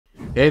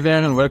Hey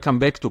there and welcome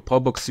back to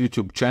Proboxx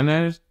YouTube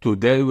channel.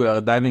 Today we are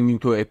diving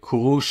into a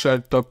crucial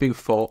topic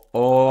for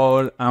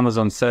all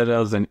Amazon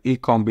sellers and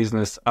e-com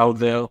business out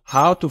there: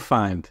 how to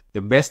find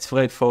the best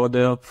freight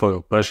forwarder for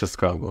your precious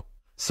cargo.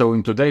 So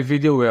in today's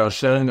video we are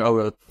sharing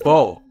our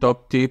 4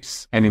 top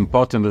tips and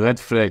important red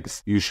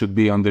flags you should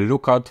be on the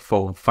lookout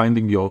for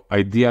finding your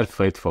ideal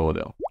freight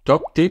forwarder.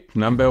 Top tip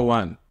number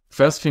 1.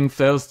 First thing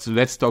first,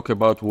 let's talk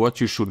about what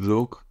you should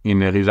look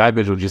in a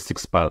reliable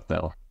logistics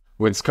partner.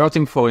 When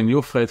scouting for a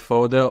new freight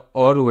forwarder,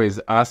 always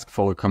ask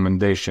for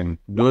recommendation.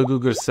 Do a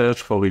Google search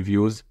for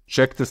reviews,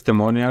 check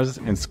testimonials,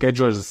 and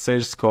schedule a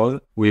sales call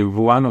with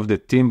one of the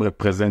team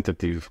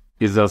representatives.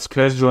 Is their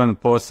schedule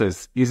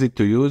process easy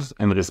to use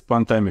and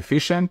response time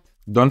efficient?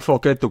 Don't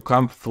forget to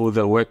come through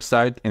their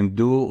website and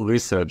do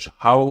research.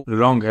 How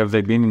long have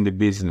they been in the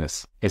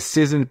business? A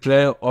seasoned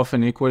player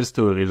often equals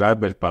to a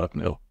reliable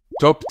partner.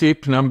 Top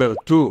tip number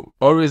 2.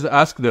 Always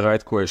ask the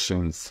right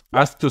questions.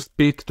 Ask to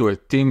speak to a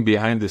team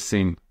behind the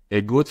scene. A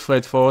good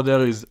freight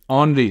forwarder is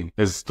only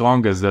as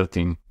strong as their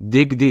team.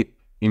 Dig deep.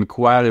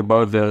 Inquire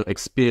about their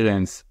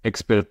experience,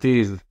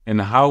 expertise,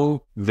 and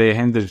how they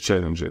handle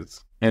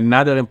challenges.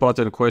 Another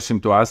important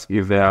question to ask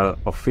if they are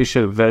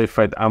official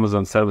verified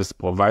Amazon service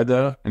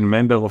provider and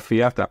member of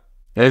IATA.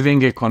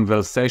 Having a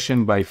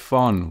conversation by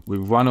phone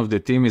with one of the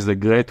team is a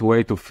great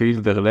way to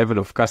feel their level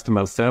of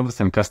customer service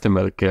and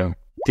customer care.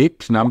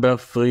 Tip number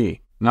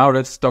 3. Now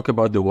let's talk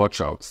about the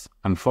watchouts.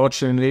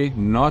 Unfortunately,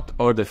 not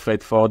all the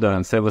freight forwarder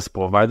and service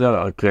provider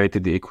are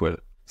created equal.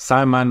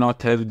 Some might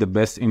not have the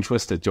best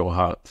interest at your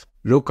heart.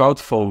 Look out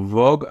for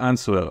vague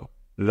answer,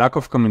 lack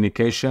of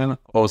communication,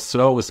 or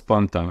slow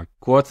response time.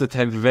 Quotes that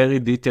have very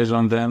details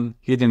on them,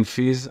 hidden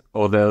fees,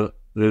 or their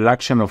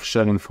reluctance of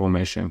sharing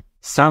information.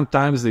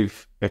 Sometimes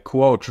if a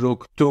quote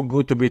looks too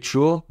good to be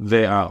true,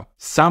 they are.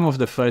 Some of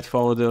the freight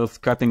forwarders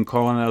cutting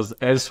corners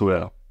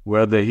elsewhere,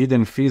 where the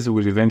hidden fees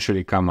will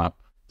eventually come up.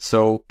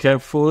 So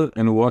careful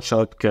and watch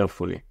out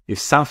carefully. If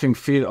something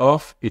feels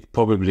off, it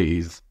probably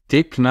is.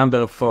 Tip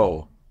number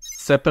 4.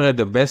 Separate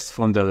the best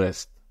from the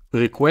rest.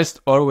 Request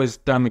always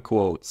dummy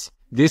quotes.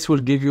 This will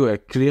give you a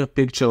clear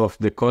picture of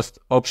the cost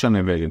option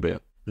available.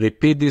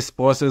 Repeat this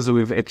process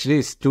with at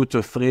least 2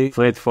 to 3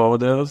 freight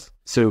forwarders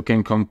so you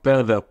can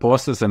compare their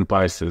process and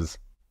prices.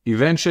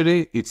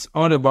 Eventually, it's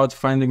all about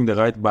finding the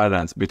right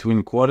balance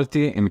between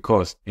quality and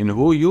cost, and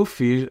who you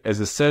feel as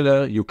a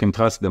seller you can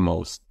trust the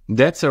most.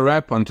 That's a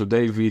wrap on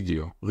today's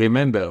video.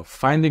 Remember,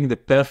 finding the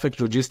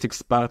perfect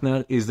logistics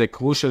partner is a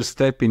crucial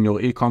step in your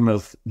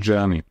e-commerce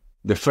journey.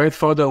 The freight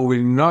forwarder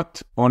will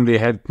not only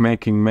help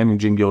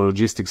managing your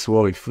logistics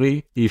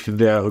worry-free. If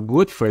they are a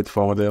good freight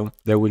forwarder,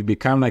 they will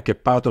become like a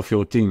part of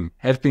your team,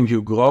 helping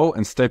you grow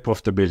and stay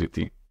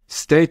profitability.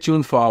 Stay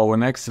tuned for our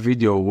next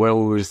video where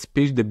we will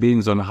spill the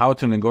beans on how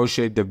to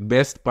negotiate the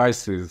best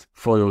prices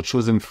for your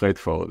chosen freight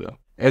forwarder.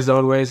 As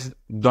always,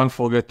 don't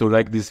forget to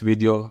like this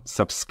video,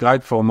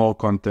 subscribe for more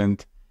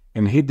content,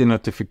 and hit the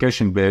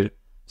notification bell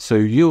so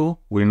you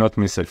will not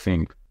miss a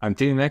thing.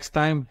 Until next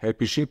time,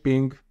 happy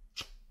shipping!